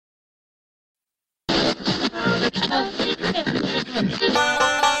Welcome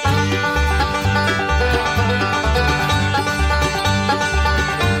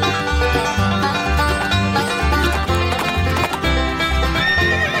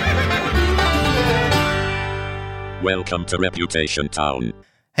to Reputation Town.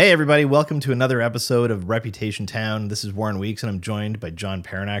 Hey everybody, welcome to another episode of Reputation Town. This is Warren Weeks and I'm joined by John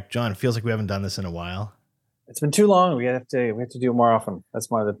Paranack. John, it feels like we haven't done this in a while. It's been too long. We have to do it more often. That's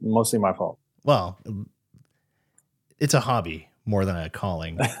mostly my fault. Well, it's a hobby more than a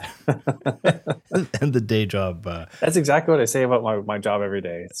calling. And the day job. That's exactly what I say about my job every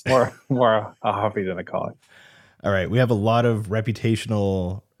day. It's more a hobby than a calling. All right, we have a lot of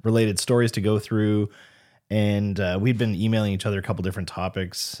reputational related stories to go through. And we've been emailing each other a couple different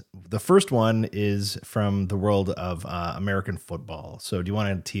topics. The first one is from the world of American football. So do you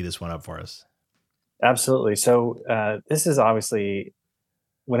want to tee this one up for us? Absolutely. So this is obviously,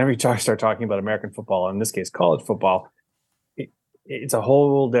 whenever you start talking about American football, in this case, college football, it's a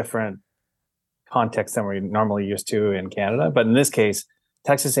whole different context than we're normally used to in Canada. But in this case,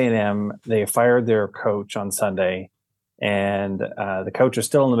 Texas A&M, they fired their coach on Sunday. And the coach is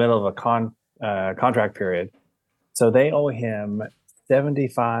still in the middle of a contract period, so they owe him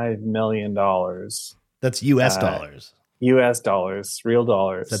 $75 million. That's U.S. dollars. U.S. dollars, real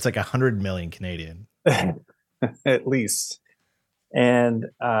dollars. That's like 100 million Canadian, at least. And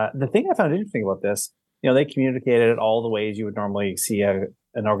the thing I found interesting about this, they communicated it all the ways you would normally see an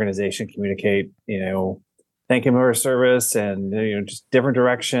organization communicate. Thank him for his service, and just different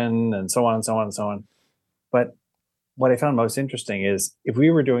direction, and so on and so on and so on. But what I found most interesting is if we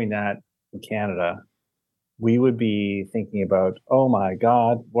were doing that in Canada, we would be thinking about, oh my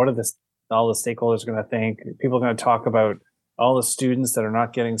God, what are all the stakeholders going to think? People are going to talk about all the students that are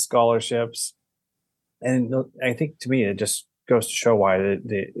not getting scholarships. And I think to me, it just goes to show why,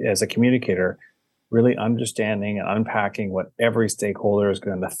 as a communicator, really understanding and unpacking what every stakeholder is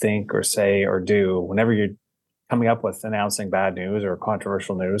going to think or say or do whenever you're coming up with announcing bad news or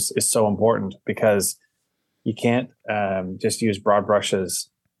controversial news is so important, because you can't just use broad brushes.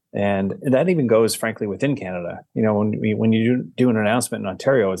 And that even goes, frankly, within Canada. When you do an announcement in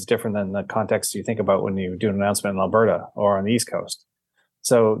Ontario, it's different than the context you think about when you do an announcement in Alberta or on the East Coast.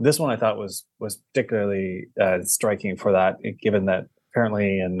 So this one I thought was particularly striking for that, given that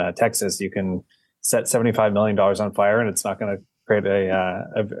apparently in Texas you can set $75 million on fire and it's not going to create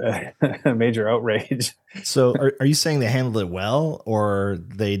a major outrage. So are you saying they handled it well, or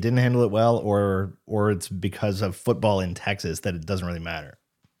they didn't handle it well, or it's because of football in Texas that it doesn't really matter?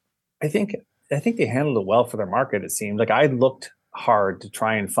 I think they handled it well for their market. It seemed like I looked hard to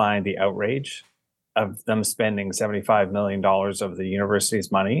try and find the outrage of them spending $75 million of the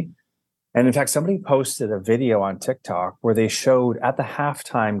university's money. And in fact, somebody posted a video on TikTok where they showed at the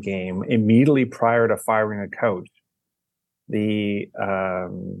halftime game, immediately prior to firing a coach, the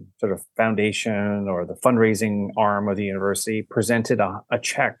sort of foundation or the fundraising arm of the university presented a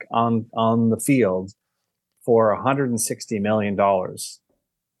check on the field for $160 million.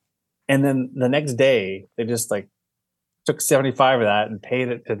 And then the next day, they just took 75 of that and paid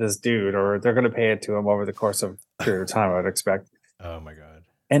it to this dude, or they're going to pay it to him over the course of a period of time, I would expect. Oh my God.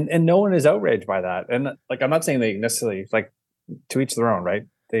 And no one is outraged by that. And I'm not saying they necessarily, to each their own, right?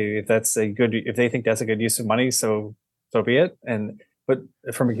 If they think that's a good use of money, so be it. But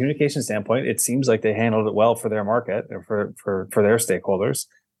from a communication standpoint, it seems like they handled it well for their market or for their stakeholders.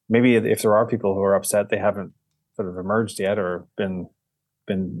 Maybe if there are people who are upset, they haven't sort of emerged yet or been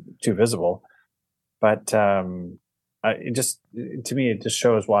too visible, but to me it just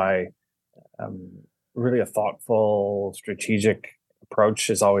shows why really a thoughtful, strategic approach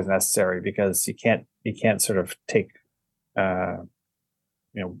is always necessary, because you can't sort of take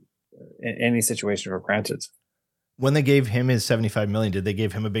any situation for granted. When they gave him his $75 million, did they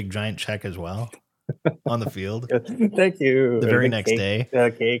give him a big giant check as well on the field? Thank you. The very next day,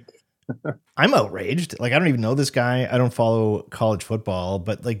 cake. I'm outraged. I don't even know this guy. I don't follow college football,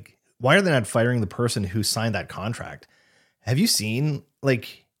 but why are they not firing the person who signed that contract? Have you seen,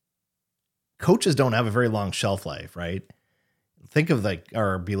 coaches don't have a very long shelf life, right? Think of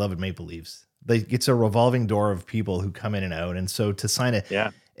our beloved Maple Leafs. It's a revolving door of people who come in and out. And so to sign it,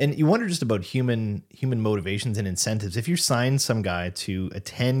 yeah. And you wonder just about human motivations and incentives. If you sign some guy to a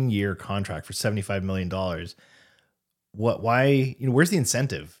 10-year contract for $75 million, why, where's the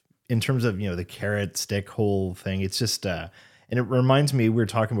incentive? In terms of, the carrot stick whole thing, it's just, and it reminds me, we were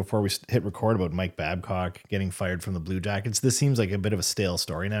talking before we hit record about Mike Babcock getting fired from the Blue Jackets. This seems like a bit of a stale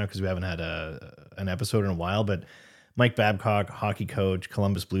story now because we haven't had an episode in a while, but Mike Babcock, hockey coach,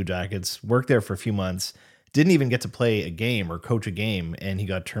 Columbus Blue Jackets, worked there for a few months, didn't even get to play a game or coach a game, and he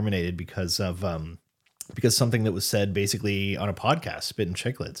got terminated because of because something that was said basically on a podcast, Spittin'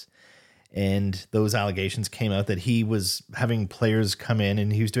 Chicklets. And those allegations came out that he was having players come in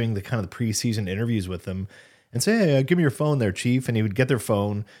and he was doing the kind of the preseason interviews with them and say, hey, give me your phone there, chief. And he would get their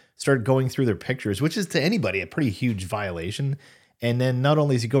phone, start going through their pictures, which is to anybody a pretty huge violation. And then not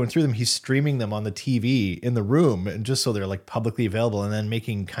only is he going through them, he's streaming them on the TV in the room, and just so they're like publicly available, and then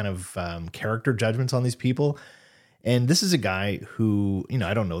making kind of character judgments on these people. And this is a guy who, you know,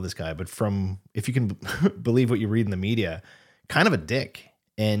 I don't know this guy, but from, if you can believe what you read in the media, kind of a dick.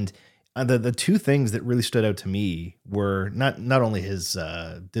 And the two things that really stood out to me were not only his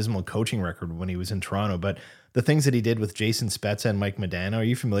dismal coaching record when he was in Toronto, but the things that he did with Jason Spezza and Mike Modano. Are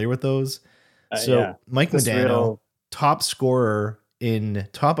you familiar with those? Yeah. Mike Modano, top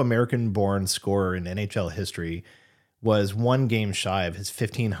American-born scorer in NHL history, was one game shy of his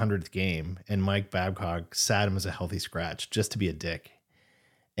 1,500th game, and Mike Babcock sat him as a healthy scratch just to be a dick.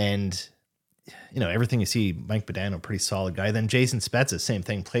 And you know, everything you see, Mike Modano, pretty solid guy. Then Jason Spezza, same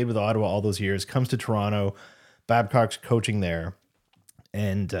thing, played with Ottawa all those years, comes to Toronto, Babcock's coaching there,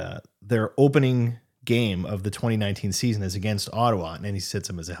 and their opening game of the 2019 season is against Ottawa, and then he sits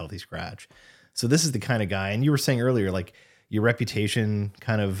him as a healthy scratch. So this is the kind of guy, and you were saying earlier, like, your reputation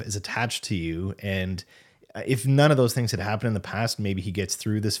kind of is attached to you, and if none of those things had happened in the past, maybe he gets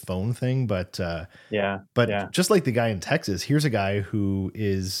through this phone thing. But just like the guy in Texas, here's a guy who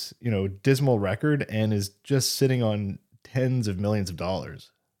is, you know, dismal record and is just sitting on tens of millions of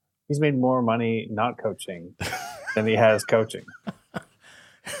dollars. He's made more money not coaching than he has coaching.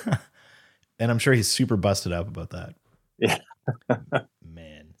 And I'm sure he's super busted up about that. Yeah.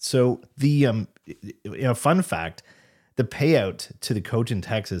 Man. So the fun fact, the payout to the coach in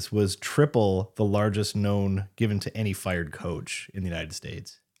Texas was triple the largest known given to any fired coach in the United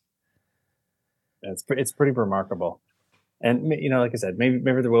States. It's pretty remarkable. And, you know, like I said, maybe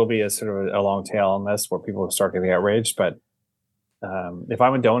there will be a sort of a long tail on this where people start getting outraged. But if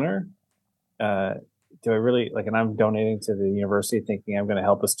I'm a donor, do I really, like, and I'm donating to the university thinking I'm going to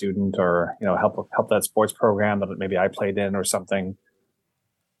help a student or, you know, help that sports program that maybe I played in or something,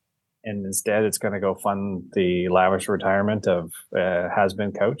 and instead it's going to go fund the lavish retirement of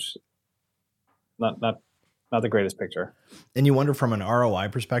has-been coach. Not the greatest picture. And you wonder from an ROI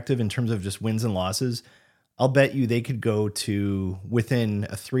perspective, in terms of just wins and losses, I'll bet you they could go to within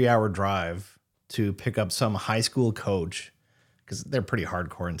a 3-hour drive to pick up some high school coach, because they're pretty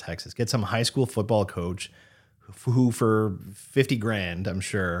hardcore in Texas. Get some high school football coach who for 50 grand, I'm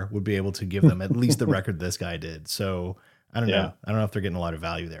sure, would be able to give them at least the record this guy did. So I don't know. I don't know if they're getting a lot of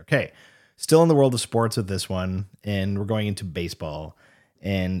value there. Okay. Still in the world of sports with this one, and we're going into baseball.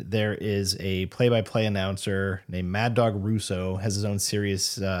 And there is a play-by-play announcer named Mad Dog Russo, has his own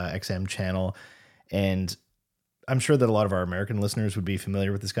Sirius XM channel. And I'm sure that a lot of our American listeners would be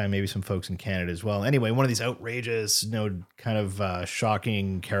familiar with this guy, maybe some folks in Canada as well. Anyway, one of these outrageous, kind of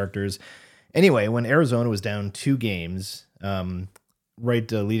shocking characters. Anyway, when Arizona was down 2 games,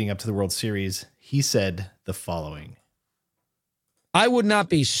 leading up to the World Series, he said the following. I would not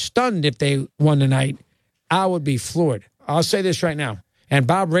be stunned if they won tonight. I would be floored. I'll say this right now. And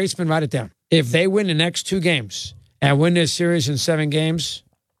Bob Raceman, write it down. If they win the next 2 games and win this series in 7 games,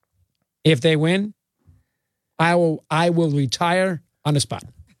 if they win, I will retire on the spot.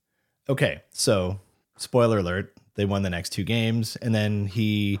 Okay, so spoiler alert, they won the next 2 games, and then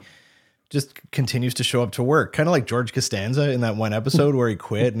he just continues to show up to work, kind of like George Costanza in that one episode where he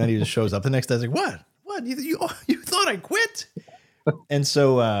quit, and then he just shows up the next day. He's like, what? You thought I quit? And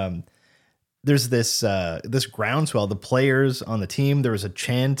so there's this groundswell. The players on the team, there was a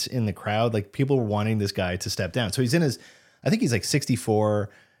chant in the crowd, like people were wanting this guy to step down. So he's in I think he's like 64,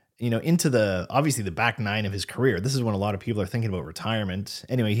 into obviously the back 9 of his career. This is when a lot of people are thinking about retirement.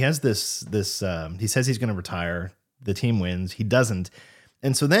 Anyway, he has this he says he's going to retire. The team wins. He doesn't.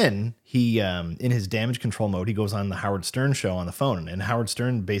 And so then he, in his damage control mode, he goes on the Howard Stern show on the phone, and Howard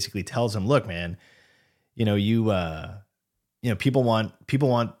Stern basically tells him, look, man, people want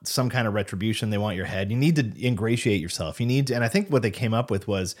some kind of retribution. They want your head. You need to ingratiate yourself. And I think what they came up with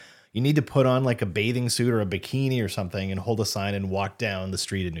was you need to put on like a bathing suit or a bikini or something and hold a sign and walk down the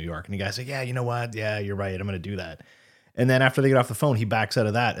street in New York. And the guy's like, yeah, you know what? Yeah, you're right. I'm going to do that. And then after they get off the phone, he backs out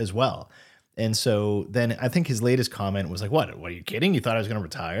of that as well. And so then I think his latest comment was like, what are you kidding? You thought I was going to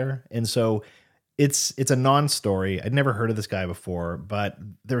retire? And so it's a non-story. I'd never heard of this guy before, but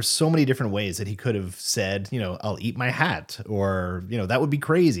there's so many different ways that he could have said, I'll eat my hat, or, that would be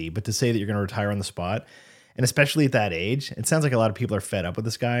crazy. But to say that you're going to retire on the spot, and especially at that age, it sounds like a lot of people are fed up with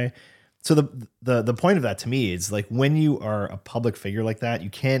this guy. So the point of that to me is like, when you are a public figure like that, you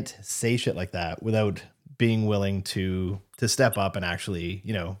can't say shit like that without being willing to step up and actually,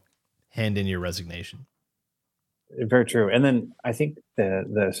 hand in your resignation. very true. And then I think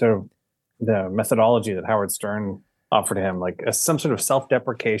the sort of the methodology that Howard Stern offered him, like some sort of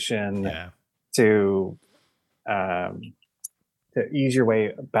self-deprecation Yeah. to ease your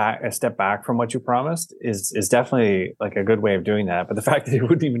way back, a step back from what you promised, is definitely like a good way of doing that. But the fact that he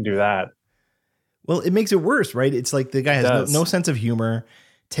wouldn't even do that, well, it makes it worse, right? It's like the guy has no sense of humor,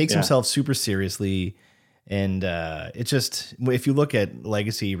 takes Yeah. himself super seriously. And it just, if you look at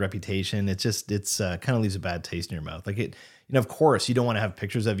legacy, reputation, it's kind of leaves a bad taste in your mouth. Like it, you know, of course, you don't want to have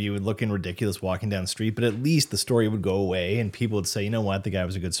pictures of you looking ridiculous walking down the street, but at least the story would go away and people would say, you know what, the guy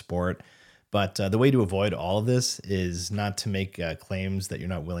was a good sport. But the way to avoid all of this is not to make claims that you're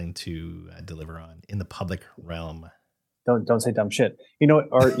not willing to deliver on in the public realm. don't say dumb shit. You know,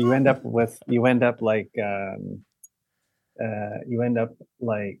 or you end up like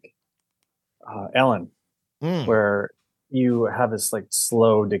Ellen, where you have this like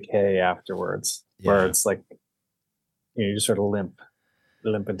slow decay afterwards, where it's like, you know, you just sort of limp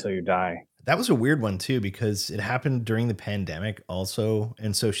until you die. That was a weird one too, because it happened during the pandemic also.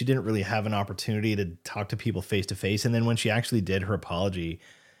 And so she didn't really have an opportunity to talk to people face to face. And then when she actually did her apology,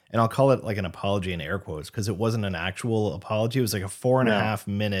 and I'll call it like an apology in air quotes, because it wasn't an actual apology. It was like a 4.5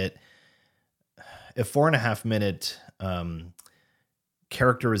 minute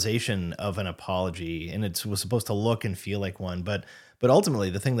characterization of an apology. And it was supposed to look and feel like one. But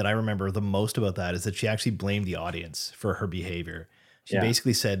ultimately, the thing that I remember the most about that is that she actually blamed the audience for her behavior. She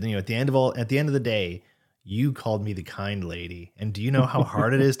basically said, you know, at the end of the day, you called me the kind lady. And do you know how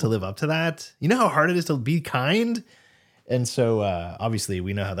hard it is to live up to that? You know how hard it is to be kind? And so obviously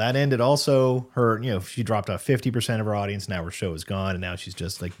we know how that ended. Also, her, you know, she dropped off 50% of her audience. Now her show is gone. And now she's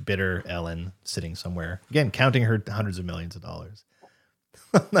just like bitter Ellen sitting somewhere, again, counting her hundreds of millions of dollars.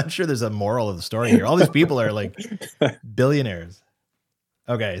 I'm not sure there's a moral of the story here. All these people are like billionaires.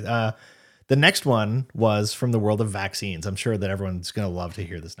 Okay. The next one was from the world of vaccines. I'm sure that everyone's going to love to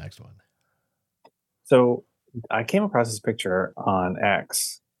hear this next one. So I came across this picture on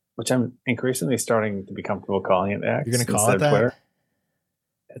X, which I'm increasingly starting to be comfortable calling it X. You're going to call it that? Twitter.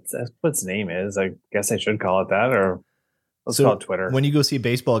 That's what its name is. I guess I should call it that, or let's call it Twitter. When you go see a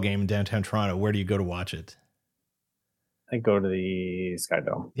baseball game in downtown Toronto, where do you go to watch it? I go to the Sky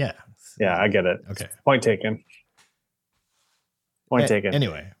Dome. Yeah. Yeah, I get it. Okay. Point taken. Point taken.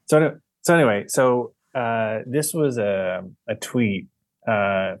 Anyway. So this was a tweet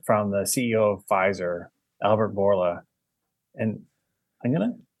from the CEO of Pfizer, Albert Bourla, and I'm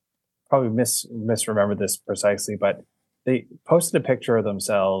gonna probably misremember this precisely, but they posted a picture of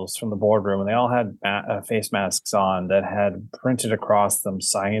themselves from the boardroom, and they all had face masks on that had printed across them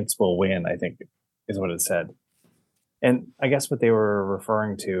 "Science will win," I think is what it said. And I guess what they were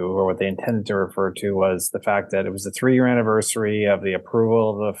referring to, or what they intended to refer to, was the fact that it was the 3-year anniversary of the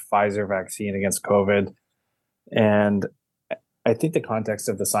approval of the Pfizer vaccine against COVID. And I think the context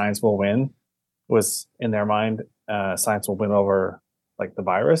of the "science will win" was, in their mind, science will win over like the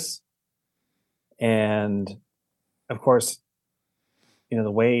virus. And of course, you know, the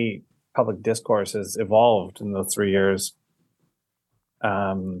way public discourse has evolved in those 3 years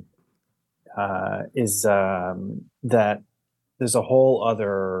is that there's a whole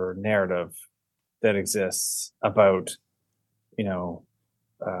other narrative that exists about, you know,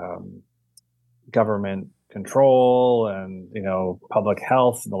 government control and, you know, public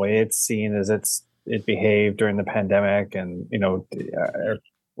health and the way it's seen as it behaved during the pandemic, and, you know,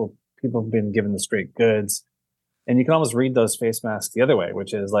 people have been given the straight goods. And you can almost read those face masks the other way,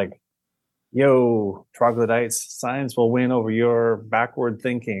 which is like, yo, troglodytes, science will win over your backward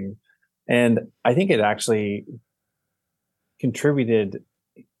thinking. And I think it actually contributed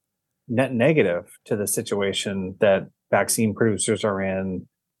net negative to the situation that vaccine producers are in,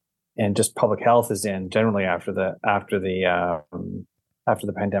 and just public health is in generally after the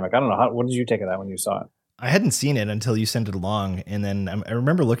pandemic. I don't know, what did you take of that when you saw it? I hadn't seen it until you sent it along, and then I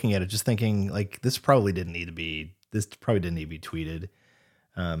remember looking at it, just thinking like, this probably didn't need to be tweeted.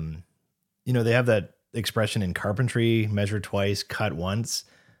 You know, they have that expression in carpentry: measure twice, cut once.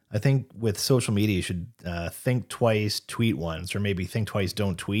 I think with social media, you should think twice, tweet once, or maybe think twice,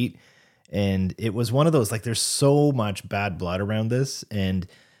 don't tweet. And it was one of those, like, there's so much bad blood around this. And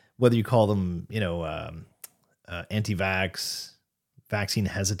whether you call them, you know, anti-vax, vaccine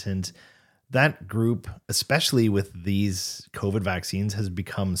hesitant, that group, especially with these COVID vaccines, has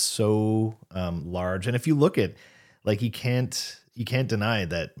become so large. And if you look at, like, you can't deny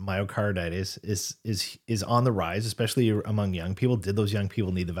that myocarditis is on the rise, especially among young people. Did those young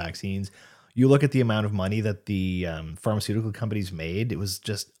people need the vaccines? You look at the amount of money that the pharmaceutical companies made; it was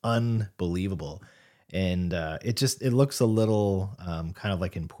just unbelievable, and it looks a little kind of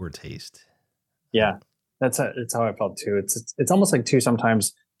like in poor taste. Yeah, That's how I felt too. It's almost like too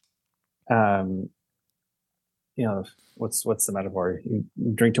sometimes, um, what's the metaphor? You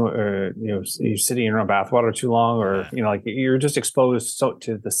drink too, you're sitting in your own bathwater too long, or like you're just exposed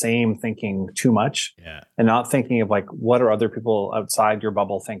to the same thinking too much, and not thinking of like what are other people outside your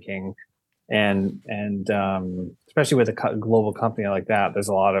bubble thinking, and especially with a global company like that, there's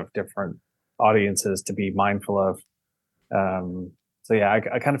a lot of different audiences to be mindful of. So yeah,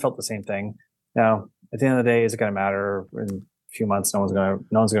 I kind of felt the same thing. Now, at the end of the day, is it going to matter in a few months? No one's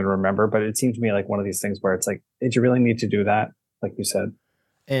going to remember. But it seemed to me like one of these things where it's like, did you really need to do that? Like you said.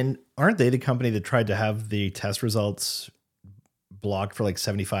 And aren't they the company that tried to have the test results blocked for like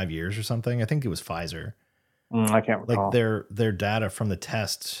 75 years or something? I think it was Pfizer. I can't recall. Like their data from the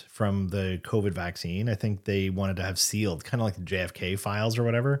tests from the COVID vaccine, I think they wanted to have sealed, kind of like the JFK files or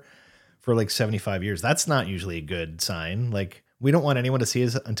whatever, for like 75 years. That's not usually a good sign. Like, we don't want anyone to see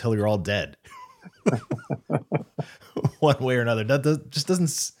us until you're all dead. One way or another. That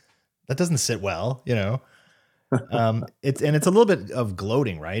doesn't sit well, you know. It's a little bit of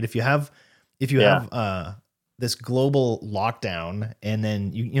gloating, right? If you have this global lockdown, and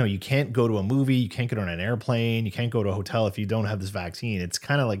then you can't go to a movie, you can't get on an airplane, you can't go to a hotel if you don't have this vaccine. It's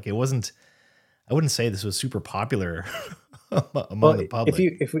kind of like I wouldn't say this was super popular among the public.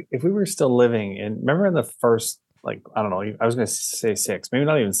 If we were still living remember in the first, like, I don't know, I was going to say 6, maybe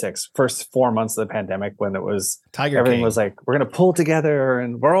not even 6, first 4 months of the pandemic, when it was everything King was like, we're going to pull together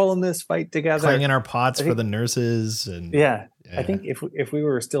and we're all in this fight together, clanging our pots for the nurses. And I think if we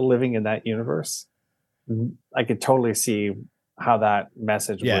were still living in that universe, I could totally see how that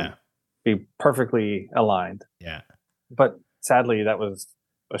message would be perfectly aligned. Yeah. But sadly, that was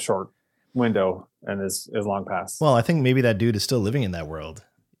a short window and is long past. Well, I think maybe that dude is still living in that world.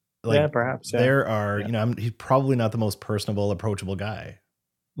 Like, perhaps. Yeah. There are, he's probably not the most personable, approachable guy.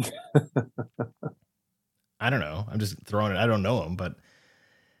 I don't know. I'm just throwing it. I don't know him, but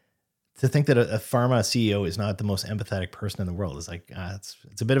to think that a pharma CEO is not the most empathetic person in the world is like,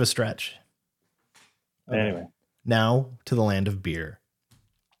 it's a bit of a stretch. Anyway, now to the land of beer.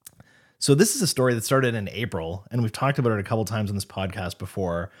 So this is a story that started in April, and we've talked about it a couple times on this podcast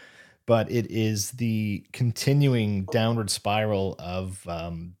before, but it is the continuing downward spiral of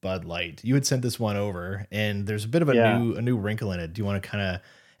Bud Light. You had sent this one over, and there's a bit of a new wrinkle in it. Do you want to kind of,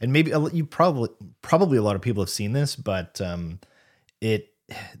 and maybe you probably a lot of people have seen this, but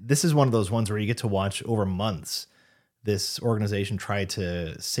this is one of those ones where you get to watch over months this organization try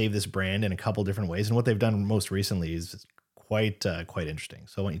to save this brand in a couple different ways, and what they've done most recently is quite interesting.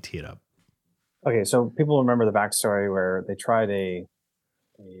 So I want you to tee it up. Okay, so people remember the backstory where they tried a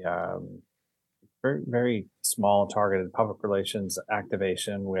very, very small targeted public relations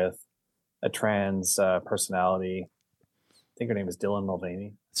activation with a trans personality. I think her name is Dylan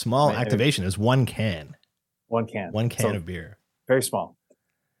Mulvaney. Small activation is one can. One can of beer. Very small.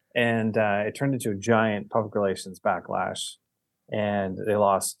 And it turned into a giant public relations backlash, and they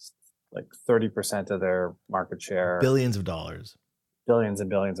lost like 30% of their market share. Billions of dollars. Billions and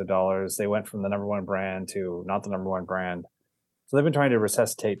billions of dollars. They went from the number one brand to not the number one brand. So they've been trying to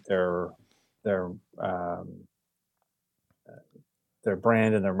resuscitate their brand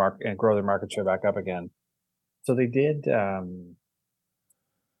and their market and grow their market share back up again. So they did.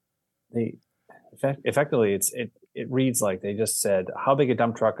 Effectively, it reads like they just said, "How big a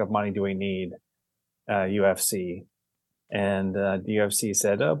dump truck of money do we need?" UFC, and the UFC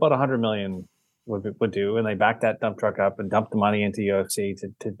said about 100 million would do, and they backed that dump truck up and dumped the money into UFC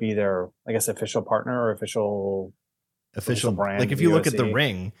to be their, I guess, official partner or official brand. Like if you look at the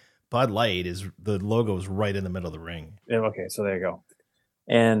ring, Bud Light the logo is right in the middle of the ring. Yeah, okay, so there you go.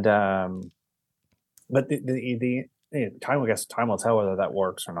 And but the time will tell whether that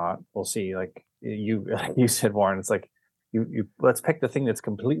works or not. We'll see. Like you said, Warren, it's like you let's pick the thing that's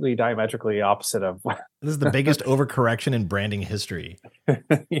completely diametrically opposite of. This is the biggest overcorrection in branding history.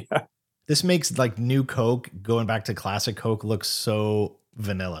 Yeah. This makes like new Coke, going back to classic Coke, look so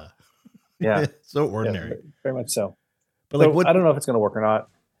vanilla. Yeah. So ordinary. Yeah, very much so. But like, I don't know if it's going to work or not.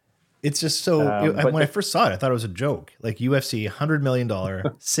 It's just so, when I first saw it, I thought it was a joke. Like UFC, $100 million,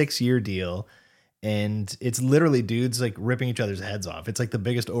 6-year deal. And it's literally dudes like ripping each other's heads off. It's like the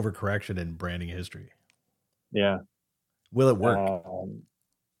biggest overcorrection in branding history. Yeah. Will it work?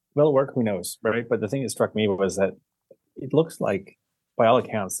 Will it work? Who knows? Right. But the thing that struck me was that it looks like, by all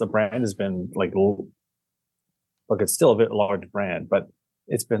accounts, the brand has been like, look, it's still a bit large brand, but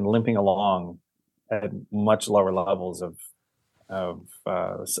it's been limping along at much lower levels of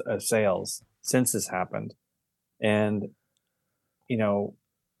sales since this happened. And,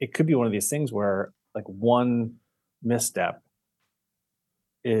 it could be one of these things where like one misstep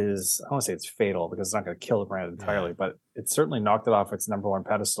is, I want to say it's fatal because it's not going to kill the brand entirely, but it certainly knocked it off its number one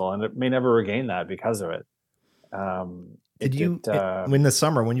pedestal, and it may never regain that because of it. Did you, in the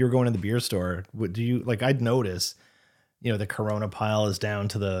summer when you were going to the beer store, do you like, I'd notice, the Corona pile is down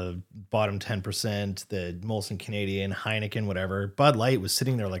to the bottom 10%, the Molson Canadian, Heineken, whatever. Bud Light was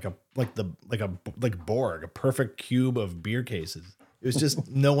sitting there like Borg, a perfect cube of beer cases. It was just,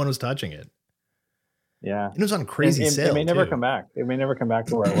 no one was touching it. Yeah. And it was on crazy sale. It may never come back. It may never come back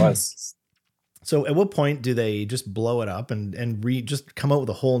to where it was. So at what point do they just blow it up and just come out with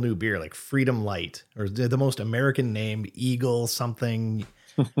a whole new beer like Freedom Light, or the most American name, Eagle something,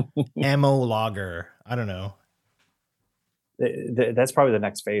 Ammo Lager? I don't know. That's probably the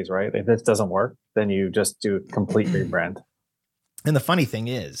next phase, right? If this doesn't work, then you just do a complete rebrand. And the funny thing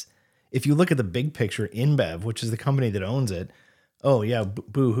is, if you look at the big picture, InBev, which is the company that owns it, oh yeah,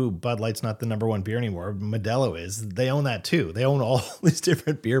 boo-hoo, Bud Light's not the number one beer anymore. Modelo is. They own that too. They own all these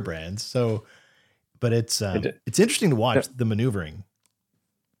different beer brands. So, but it's interesting to watch the maneuvering.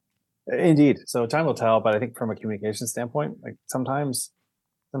 Indeed. So time will tell, but I think from a communication standpoint, like sometimes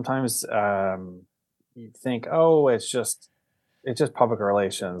you think, oh, it's just public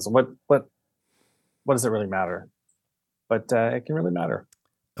relations. What does it really matter? But it can really matter.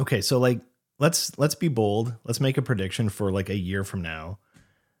 Okay, so like let's be bold. Let's make a prediction for like a year from now.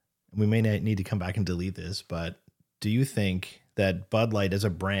 We may need to come back and delete this, but do you think that Bud Light as a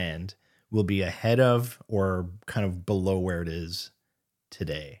brand will be ahead of or kind of below where it is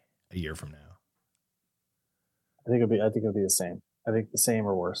today a year from now? I think it'll be the same. I think the same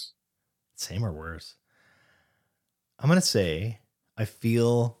or worse. Same or worse. I'm going to say I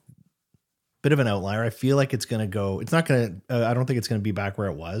feel a bit of an outlier. I feel like it's going to go, it's not going to, I don't think it's going to be back where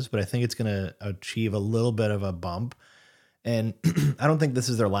it was, but I think it's going to achieve a little bit of a bump. And I don't think this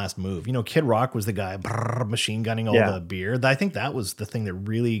is their last move. Kid Rock was the guy machine gunning all the beer. I think that was the thing that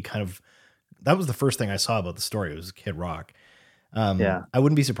really that was the first thing I saw about the story. It was Kid Rock. I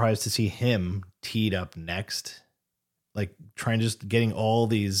wouldn't be surprised to see him teed up next, like just getting all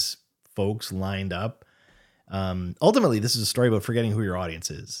these folks lined up. Ultimately, this is a story about forgetting who your audience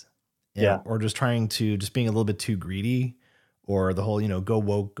is. Or just just being a little bit too greedy, or the whole, go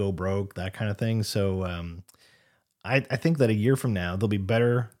woke, go broke, that kind of thing. So, I think that a year from now, they'll be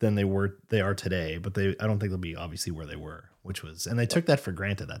better than they are today, but I don't think they'll be obviously where they were, and they took that for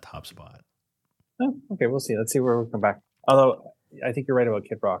granted, that top spot. Oh, okay. We'll see. Let's see where we come back. Although I think you're right about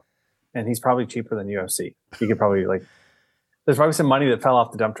Kid Rock, and he's probably cheaper than UFC. You could probably there's probably some money that fell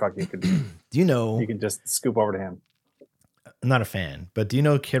off the dump truck. You could, you can just scoop over to him. I'm not a fan, but do you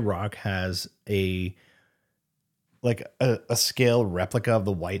know Kid Rock has a scale replica of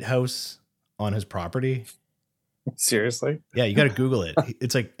the White House on his property? Seriously? Yeah, you got to Google it.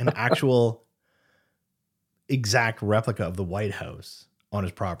 It's like an actual exact replica of the White House on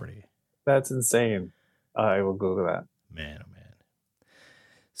his property. That's insane. I will Google that. Man, oh man.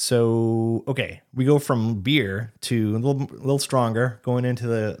 So, okay, we go from beer to a little stronger, going into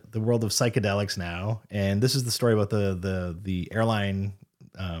the world of psychedelics now. And this is the story about the airline.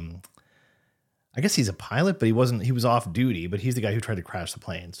 I guess he's a pilot, but he was off duty, but he's the guy who tried to crash the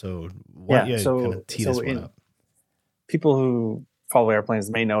plane. So why don't you kind of tee this one up? People who follow airplanes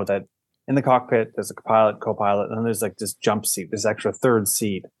may know that in the cockpit, there's a pilot, co-pilot, and then there's like this jump seat, this extra third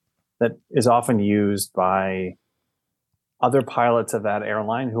seat that is often used by other pilots of that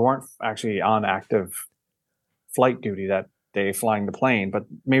airline who aren't actually on active flight duty that day flying the plane, but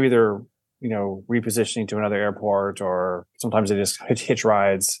maybe they're, repositioning to another airport, or sometimes they just hitch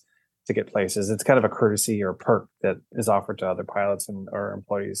rides to get places. It's kind of a courtesy or perk that is offered to other pilots or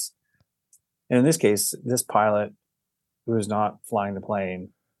employees. And in this case, this pilot, who was not flying the plane,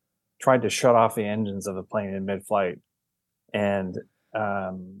 tried to shut off the engines of the plane in mid-flight. And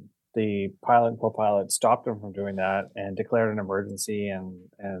the pilot and co-pilot stopped him from doing that and declared an emergency and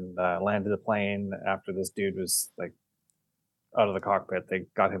landed the plane after this dude was out of the cockpit. They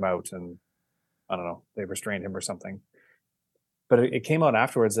got him out, and I don't know, they restrained him or something. But it came out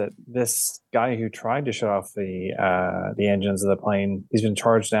afterwards that this guy who tried to shut off the engines of the plane, he's been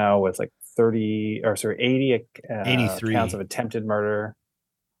charged now with 83 counts of attempted murder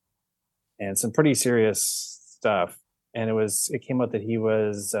and some pretty serious stuff. And it came out that he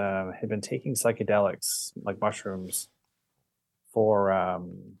had been taking psychedelics like mushrooms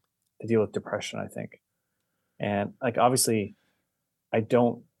to deal with depression, I think. And obviously I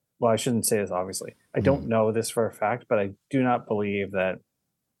shouldn't say this obviously. I don't know this for a fact, but I do not believe that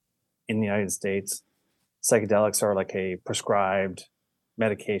in the United States psychedelics are like a prescribed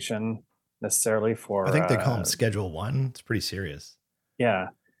medication necessarily for. I think they call them Schedule 1. It's pretty serious. Yeah.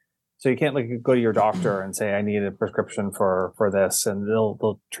 So you can't like go to your doctor and say I need a prescription for this, and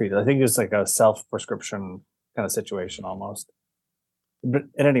they'll treat it. I think it's like a self prescription kind of situation almost. But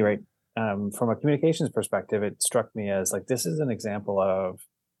at any rate, from a communications perspective, it struck me as like this is an example of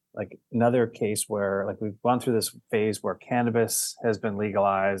like another case where like we've gone through this phase where cannabis has been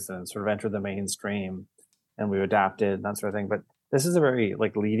legalized and sort of entered the mainstream, and we've adapted and that sort of thing. But this is a very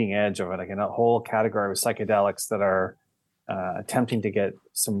like leading edge of it, like in a whole category with psychedelics that are attempting to get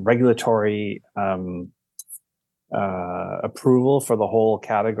some regulatory approval for the whole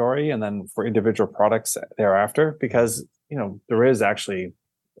category, and then for individual products thereafter, because there is actually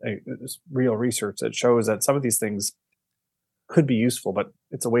real research that shows that some of these things could be useful, but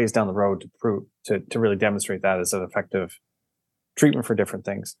it's a ways down the road to prove to really demonstrate that as an effective treatment for different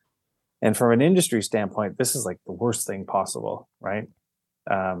things. And from an industry standpoint, this is like the worst thing possible, right?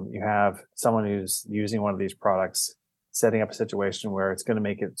 You have someone who's using one of these products, setting up a situation where it's going to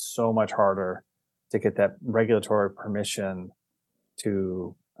make it so much harder to get that regulatory permission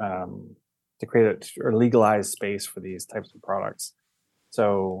to create or legalize space for these types of products.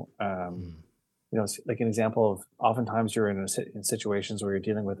 So, it's like an example of oftentimes you're in situations where you're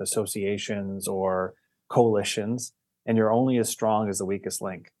dealing with associations or coalitions, and you're only as strong as the weakest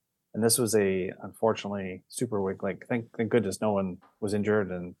link. And this was unfortunately super weak link. Thank goodness no one was injured,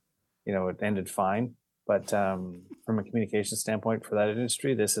 and it ended fine. But from a communication standpoint for that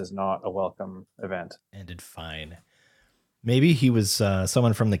industry, this is not a welcome event. Ended fine. Maybe he was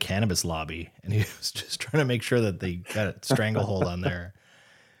someone from the cannabis lobby, and he was just trying to make sure that they got a stranglehold on there.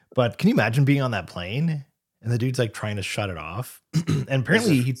 But can you imagine being on that plane and the dude's like trying to shut it off? And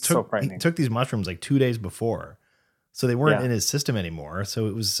apparently he took these mushrooms like 2 days before, so they weren't in his system anymore. So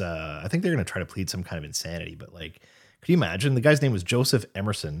it was, I think they're going to try to plead some kind of insanity. But like, could you imagine? The guy's name was Joseph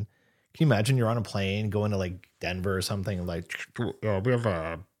Emerson. Can you imagine you're on a plane going to like Denver or something, and like, we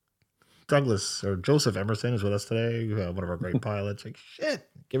have Douglas or Joseph Emerson is with us today, one of our great pilots. Like, shit,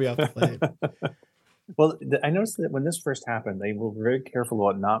 get me off the plane. Well, I noticed that when this first happened, they were very careful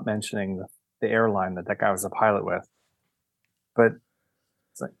about not mentioning the airline that guy was a pilot with. But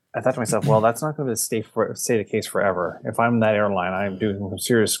it's like, I thought to myself, well, that's not going to stay the case forever. If I'm that airline, I'm doing some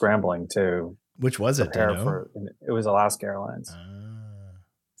serious scrambling to. Which was it? It was Alaska Airlines.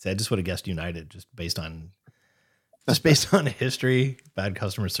 See, I just would have guessed United, just based on history, bad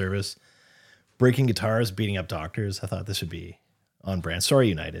customer service, breaking guitars, beating up doctors. I thought this would be on brand. Sorry,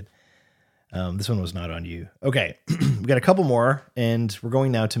 United. This one was not on you. Okay, we got a couple more, and we're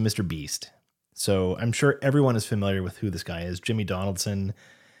going now to Mr. Beast. So I'm sure everyone is familiar with who this guy is, Jimmy Donaldson.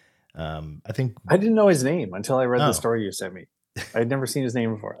 I think I didn't know his name until I read the story you sent me. I'd never seen his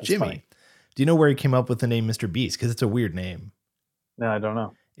name before. That's Jimmy. Funny. Do you know where he came up with the name Mr. Beast? Because it's a weird name. No, I don't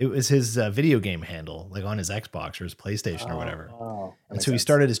know. It was his video game handle, like on his Xbox or his PlayStation or whatever. And so he sense.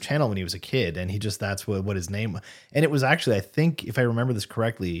 started his channel when he was a kid, and that's what his name was. And it was actually, I think, if I remember this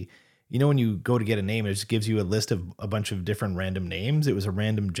correctly, when you go to get a name, it just gives you a list of a bunch of different random names. It was a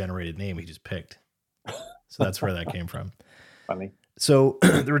random generated name he just picked. So that's where that came from. Funny. So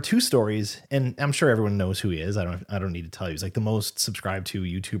there were two stories, and I'm sure everyone knows who he is. I don't need to tell you. He's like the most subscribed to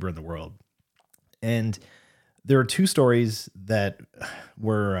YouTuber in the world. And there are two stories that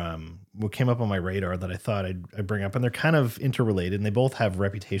were what came up on my radar that I thought I'd bring up, and they're kind of interrelated, and they both have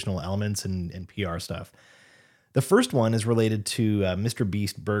reputational elements and PR stuff. The first one is related to Mr.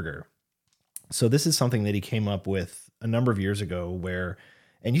 Beast Burger. So this is something that he came up with a number of years ago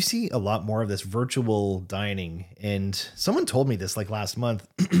and you see a lot more of this virtual dining. And someone told me this like last month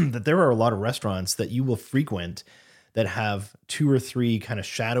that there are a lot of restaurants that you will frequent that have 2 or 3 kind of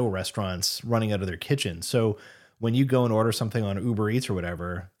shadow restaurants running out of their kitchen. So when you go and order something on Uber Eats or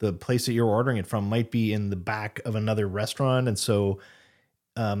whatever, the place that you're ordering it from might be in the back of another restaurant. And so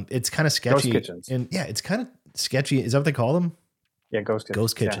it's kind of sketchy. Ghost kitchens. And yeah, it's kind of sketchy. Is that what they call them? Yeah, ghost kitchens.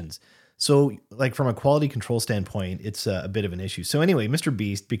 Ghost kitchens. Yeah. So like from a quality control standpoint, it's a bit of an issue. So anyway, Mr.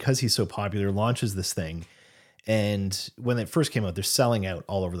 Beast, because he's so popular, launches this thing. And when it first came out, they're selling out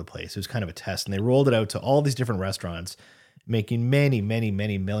all over the place. It was kind of a test, and they rolled it out to all these different restaurants, making many, many,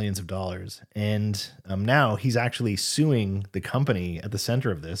 many millions of dollars. And now he's actually suing the company at the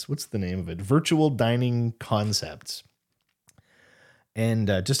center of this. What's the name of it? Virtual Dining Concepts. And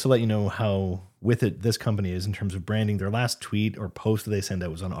just to let you know how with it this company is in terms of branding, their last tweet or post that they sent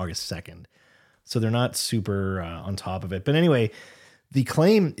out was on August 2nd. So they're not super on top of it. But anyway, the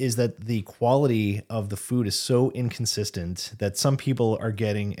claim is that the quality of the food is so inconsistent that some people are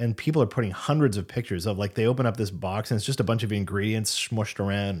getting, and people are putting hundreds of pictures of, like, they open up this box and it's just a bunch of ingredients smushed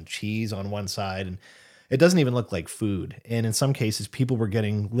around and cheese on one side, and it doesn't even look like food. And in some cases, people were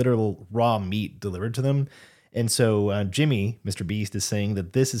getting literal raw meat delivered to them. And so Jimmy, Mr. Beast, is saying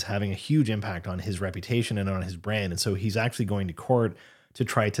that this is having a huge impact on his reputation and on his brand. And so he's actually going to court to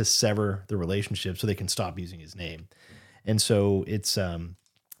try to sever the relationship so they can stop using his name. And so it's a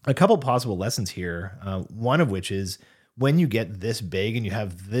couple possible lessons here. One of which is when you get this big and you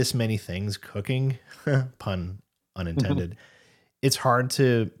have this many things cooking, pun unintended, it's hard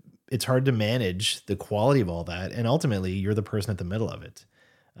to manage the quality of all that. And ultimately, you're the person at the middle of it.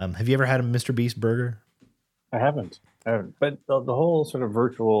 Have you ever had a Mr. Beast burger? I haven't. But the whole sort of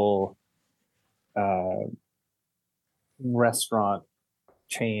virtual restaurant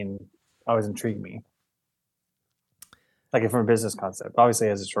chain always intrigued me. Like from a business concept, obviously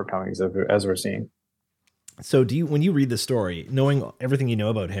has its shortcomings as we're seeing. So when you read the story, knowing everything you know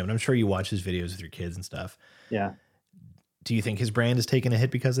about him, and I'm sure you watch his videos with your kids and stuff. Yeah. Do you think his brand is taking a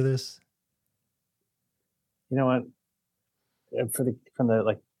hit because of this? You know what? From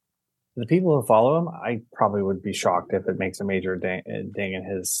the people who follow him, I probably would be shocked if it makes a major ding in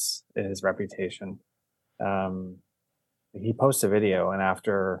his reputation. He posts a video, and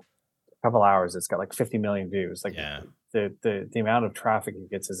after a couple hours, it's got like 50 million views. Like the amount of traffic he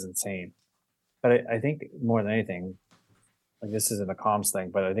gets is insane. But I think more than anything, like this isn't a comms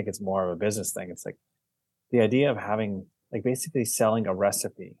thing, but I think it's more of a business thing. It's like the idea of having like basically selling a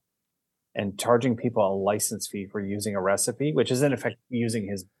recipe and charging people a license fee for using a recipe, which is in effect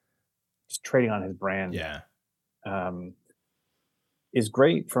just trading on his brand. Yeah. Is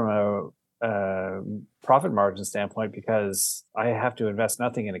great from a profit margin standpoint because I have to invest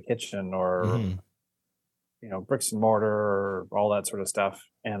nothing in a kitchen or bricks and mortar or all that sort of stuff,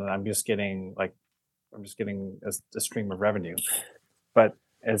 and I'm just getting a stream of revenue. But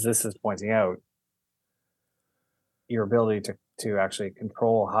as this is pointing out, your ability to actually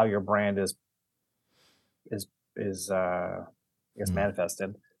control how your brand is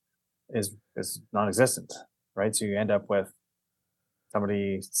manifested is non-existent, right? So you end up with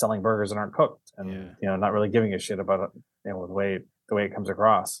somebody selling burgers that aren't cooked and not really giving a shit about it, the way it comes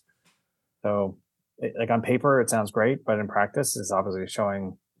across. So like on paper it sounds great, but in practice it's obviously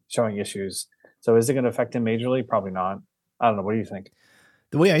showing issues. So is it going to affect him majorly? Probably not. I don't know. What do you think?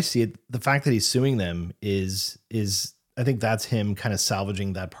 The way I see it, the fact that he's suing them is I think that's him kind of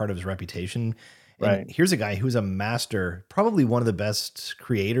salvaging that part of his reputation. And right. Here's a guy who's a master, probably one of the best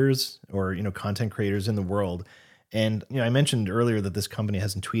creators or content creators in the world. And I mentioned earlier that this company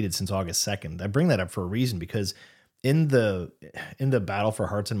hasn't tweeted since August 2nd. I bring that up for a reason because in the battle for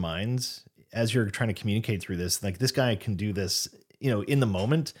hearts and minds, as you're trying to communicate through this, like this guy can do this, in the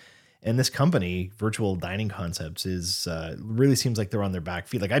moment. And this company, Virtual Dining Concepts, is really seems like they're on their back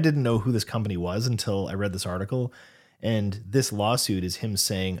feet. Like I didn't know who this company was until I read this article. And this lawsuit is him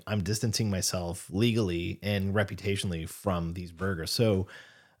saying, I'm distancing myself legally and reputationally from these burgers. So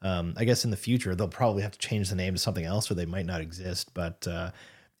I guess in the future, they'll probably have to change the name to something else or they might not exist. But I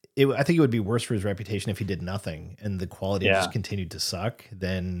think it would be worse for his reputation if he did nothing and the quality just continued to suck.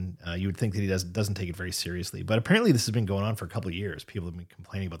 Then you would think that he doesn't take it very seriously. But apparently this has been going on for a couple of years. People have been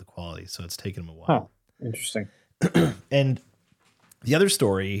complaining about the quality. So it's taken him a while. Huh. Interesting. And the other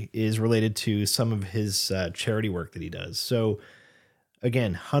story is related to some of his charity work that he does. So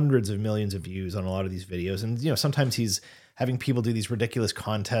again, hundreds of millions of views on a lot of these videos. And, sometimes he's having people do these ridiculous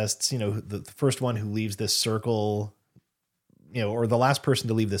contests. The first one who leaves this circle, or the last person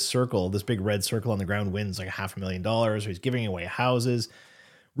to leave this circle, this big red circle on the ground wins like $500,000, or he's giving away houses,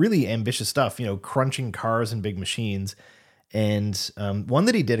 really ambitious stuff, crunching cars and big machines. And one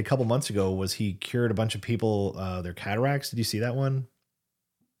that he did a couple months ago was he cured a bunch of people their cataracts. Did you see that one?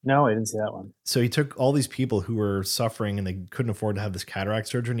 No, I didn't see that one. So he took all these people who were suffering and they couldn't afford to have this cataract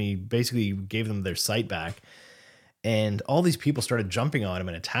surgery, and he basically gave them their sight back. And all these people started jumping on him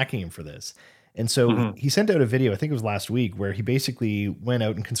and attacking him for this. And so he sent out a video, I think it was last week, where he basically went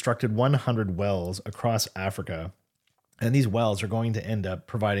out and constructed 100 wells across Africa. And these wells are going to end up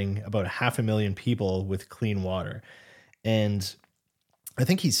providing about 500,000 people with clean water. And I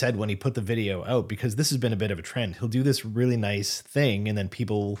think he said when he put the video out, because this has been a bit of a trend, he'll do this really nice thing. And then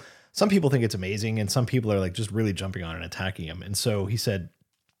some people think it's amazing. And some people are like just really jumping on and attacking him. And so he said,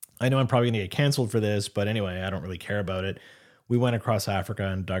 I know I'm probably going to get canceled for this, but anyway, I don't really care about it. We went across Africa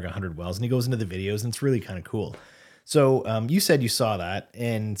and dug 100 wells, and he goes into the videos, and it's really kind of cool. So you said you saw that,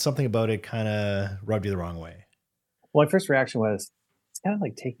 and something about it kind of rubbed you the wrong way. Well, my first reaction was it's kind of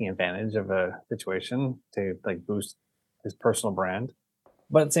like taking advantage of a situation to like boost his personal brand,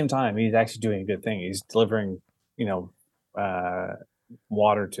 but at the same time, he's actually doing a good thing. He's delivering,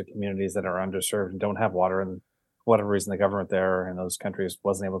 water to communities that are underserved and don't have water, and for whatever reason, the government there in those countries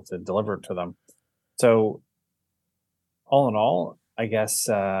wasn't able to deliver it to them. So all in all, I guess,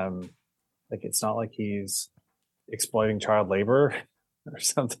 it's not like he's exploiting child labor or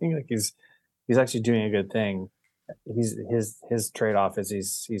something. Like he's actually doing a good thing. His trade-off is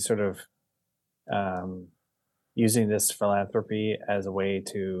he's sort of using this philanthropy as a way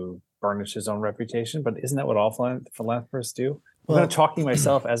to burnish his own reputation. But isn't that what all philanthropists do? I'm kind of talking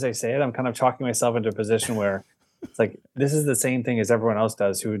myself as I say it. I'm kind of talking myself into a position where it's like this is the same thing as everyone else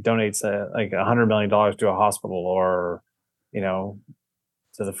does who donates like $100 million to a hospital or,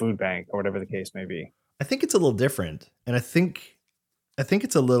 to the food bank or whatever the case may be. I think it's a little different, and I think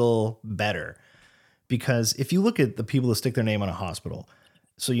it's a little better, because if you look at the people who stick their name on a hospital,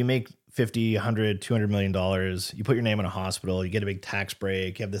 so you make 50, 100, $200 million, you put your name on a hospital, you get a big tax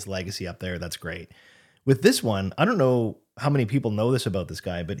break, you have this legacy up there. That's great. With this one, I don't know how many people know this about this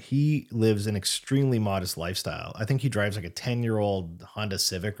guy, but he lives an extremely modest lifestyle. I think he drives like a 10-year-old Honda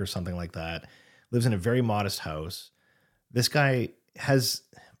Civic or something like that, lives in a very modest house. This guy has,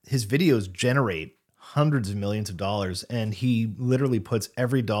 his videos generate hundreds of millions of dollars, and he literally puts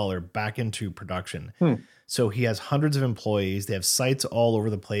every dollar back into production. So he has hundreds of employees. They have sites all over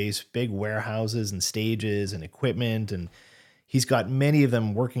the place, big warehouses and stages and equipment, and he's got many of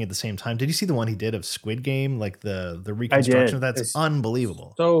them working at the same time. Did you see the one he did of Squid Game? Like the reconstruction of that's It's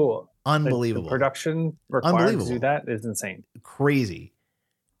unbelievable. So Unbelievable. The production required to do that is insane. Crazy.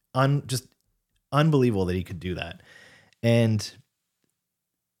 Just unbelievable that he could do that. And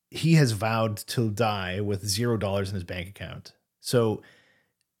he has vowed to die with $0 in his bank account. So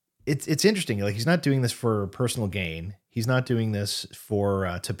it's interesting. Like, he's not doing this for personal gain. He's not doing this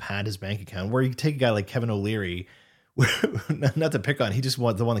for to pad his bank account. Where you take a guy like Kevin O'Leary, not to pick on, he just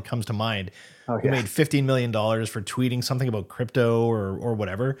was the one that comes to mind. Who made $15 million for tweeting something about crypto or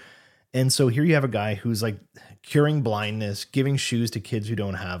whatever. And so here you have a guy who's like curing blindness, giving shoes to kids who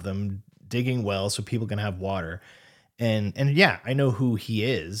don't have them, digging wells so people can have water. And yeah, I know who he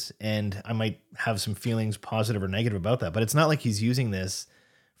is, and I might have some feelings, positive or negative, about that. But it's not like he's using this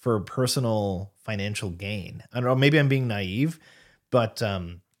for personal financial gain. I don't know, maybe I'm being naive, but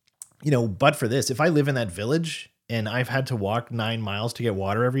but for this, if I live in that village and I've had to walk 9 miles to get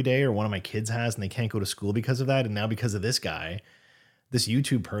water every day, or one of my kids has, and they can't go to school because of that, and now because of this guy, this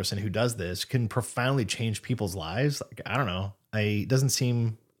YouTube person who does this can profoundly change people's lives. Like, I don't know. I'm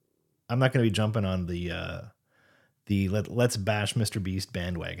not going to be jumping on the let's bash Mr. Beast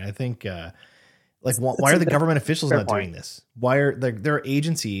bandwagon. I think why are the government officials not doing this? Why are there are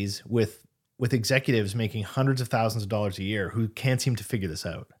agencies with executives making hundreds of thousands of dollars a year who can't seem to figure this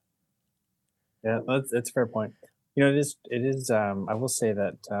out? Yeah, that's a fair point. It is. I will say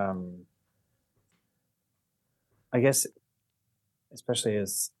that I guess, especially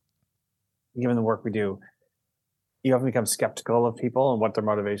as given the work we do, you often become skeptical of people and what their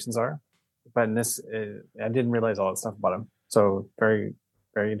motivations are. But in this, I didn't realize all that stuff about him. So very,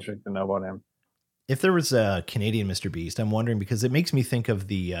 very interesting to know about him. If there was a Canadian Mr. Beast, I'm wondering, because it makes me think of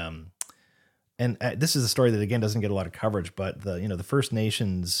the, this is a story that again doesn't get a lot of coverage, but the First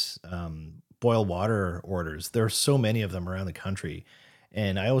Nations boil water orders. There are so many of them around the country,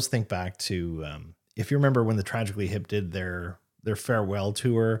 and I always think back to if you remember when the Tragically Hip did their farewell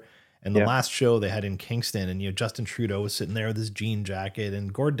tour. And the last show they had in Kingston, and Justin Trudeau was sitting there with his jean jacket,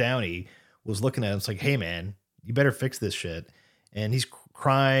 and Gord Downey was looking at him. It's like, hey man, you better fix this shit. And he's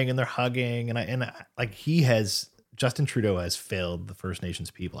crying, and they're hugging, and Justin Trudeau has failed the First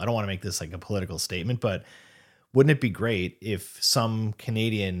Nations people. I don't want to make this like a political statement, but wouldn't it be great if some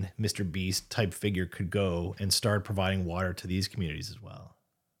Canadian Mr. Beast type figure could go and start providing water to these communities as well?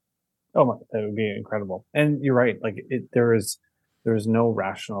 Oh my, that would be incredible. And you're right. Like there is no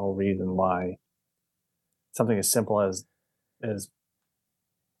rational reason why something as simple as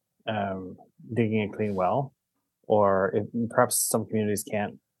digging a clean well, or if perhaps some communities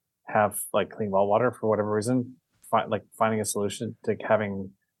can't have like clean well water for whatever reason, finding a solution to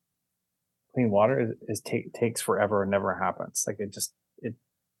having clean water takes forever and never happens. Like it just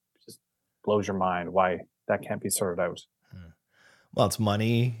blows your mind why that can't be sorted out. Well, it's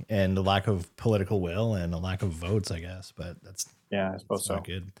money and a lack of political will and a lack of votes, I guess. But I suppose so. Not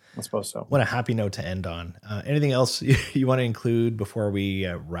good. I suppose so. What a happy note to end on. Anything else you want to include before we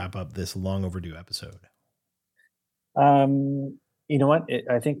wrap up this long overdue episode? You know what?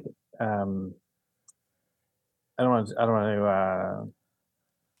 I think I don't want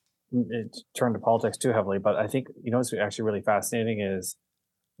to turn to politics too heavily, but I think what's actually really fascinating is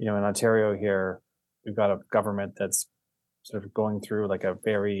in Ontario here we've got a government that's sort of going through like a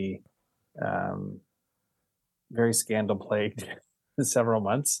very very scandal plagued several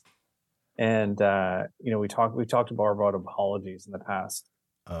months, and we talked more about apologies in the past.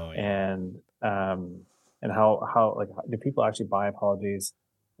 Oh yeah. And how like do people actually buy apologies,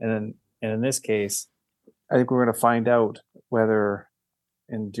 and in this case I think we're going to find out whether,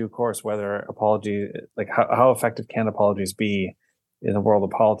 in due course, whether apology, like how effective can apologies be in the world of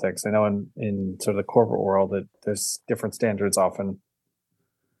politics. I know in sort of the corporate world that there's different standards often,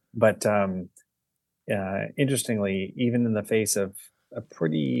 but interestingly, even in the face of a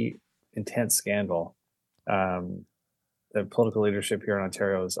pretty intense scandal, the political leadership here in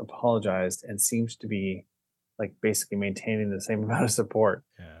Ontario has apologized and seems to be like basically maintaining the same amount of support.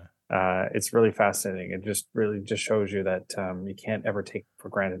 It's really fascinating. It just really just shows you that you can't ever take for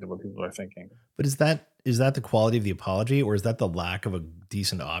granted what people are thinking. But is that the quality of the apology, or is that the lack of a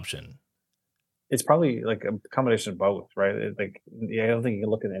decent option? It's probably like a combination of both, right? I don't think you can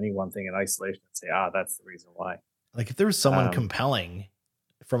look at any one thing in isolation and say, that's the reason why. Like if there was someone compelling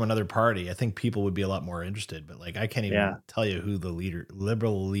from another party, I think people would be a lot more interested. But like I can't even tell you who the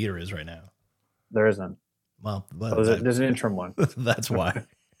liberal leader is right now. There isn't. Well, there's an interim one. That's why.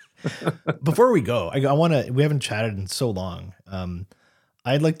 Before we go, we haven't chatted in so long.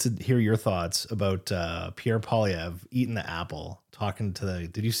 I'd like to hear your thoughts about Pierre Poilievre eating the apple, talking to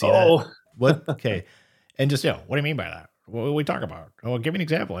did you see that? What? Okay. And just, what do you mean by that? What are we talking about? Oh, give me an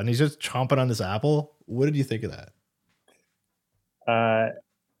example. And he's just chomping on this apple. What did you think of that?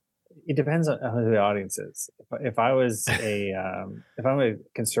 It depends on who the audience is. If I was if I'm a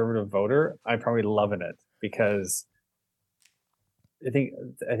conservative voter, I'd probably loving it, because I think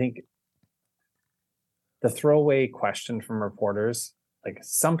the throwaway question from reporters, like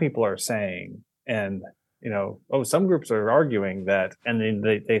some people are saying, and some groups are arguing that, and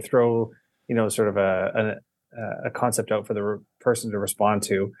then they throw sort of a concept out for the person to respond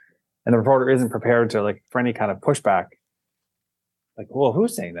to, and the reporter isn't prepared to for any kind of pushback. Like, well,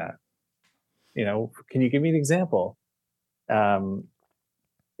 who's saying that? Can you give me an example?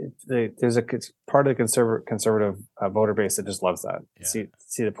 There's it's part of the conservative voter base that just loves that. See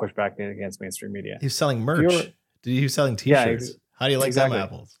the pushback against mainstream media. He's selling merch. He's selling T-shirts. How do you like them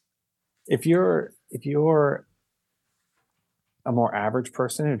apples? If you're a more average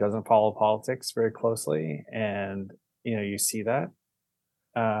person who doesn't follow politics very closely, and you see that,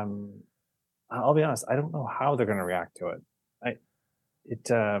 I'll be honest, I don't know how they're going to react to it. It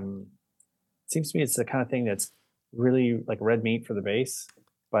seems to me it's the kind of thing that's really like red meat for the base,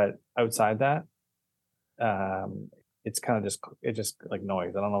 but outside that, it's kind of just like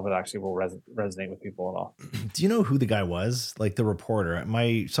noise. I don't know if it actually will resonate with people at all. Do you know who the guy was? Like the reporter.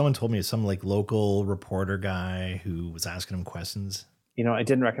 Someone told me it's some like local reporter guy who was asking him questions. I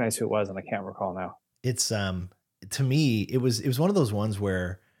didn't recognize who it was, and I can't recall now. It's to me, it was one of those ones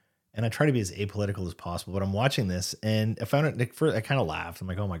where, and I try to be as apolitical as possible, but I'm watching this and I found it I kind of laughed. I'm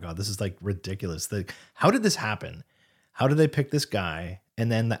like, oh my God, this is like ridiculous. How did this happen? How did they pick this guy? And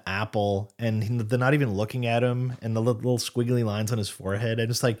then the apple, and they're not even looking at him, and the little squiggly lines on his forehead.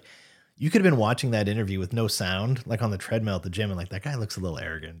 And it's like, you could have been watching that interview with no sound, like on the treadmill at the gym, and like, that guy looks a little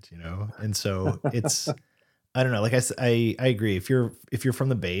arrogant, And so it's, I don't know. Like I agree. If you're from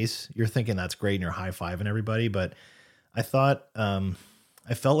the base, you're thinking that's great and you're high-fiving everybody. But I thought,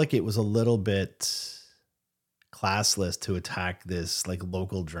 I felt like it was a little bit classless to attack this like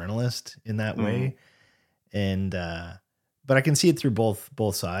local journalist in that way. And, but I can see it through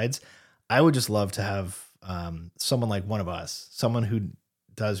both sides. I would just love to have someone like one of us, someone who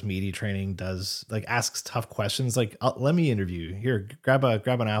does media training, asks tough questions. Like, let me interview here, grab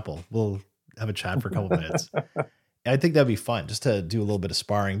an apple. We'll have a chat for a couple minutes. I think that'd be fun just to do a little bit of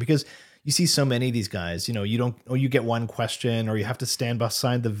sparring, because you see so many of these guys, you get one question, or you have to stand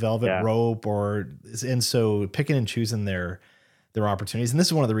beside the velvet rope, and so picking and choosing their opportunities. And this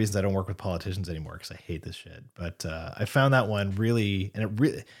is one of the reasons I don't work with politicians anymore, because I hate this shit. But I found that one really, and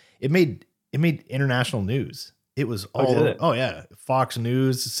it made international news. It was Fox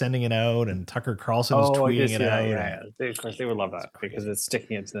News sending it out, and Tucker Carlson was tweeting it out. Yeah. Of course, they would love that because it's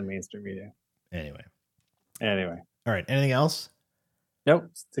sticking it to the mainstream media. Anyway. All right. Anything else? Nope.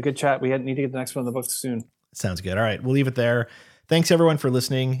 It's a good chat. We need to get the next one in the books soon. Sounds good. All right. We'll leave it there. Thanks everyone for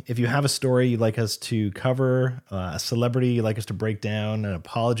listening. If you have a story you'd like us to cover, a celebrity you'd like us to break down, an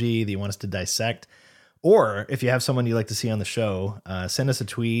apology that you want us to dissect, or if you have someone you'd like to see on the show, send us a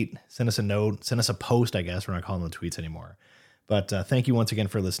tweet, send us a note, send us a post, I guess. We're not calling them tweets anymore. But thank you once again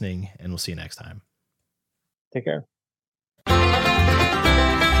for listening, and we'll see you next time. Take care.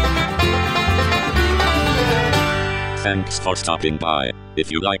 Thanks for stopping by.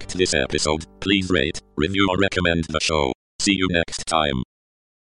 If you liked this episode, please rate, review, or recommend the show. See you next time.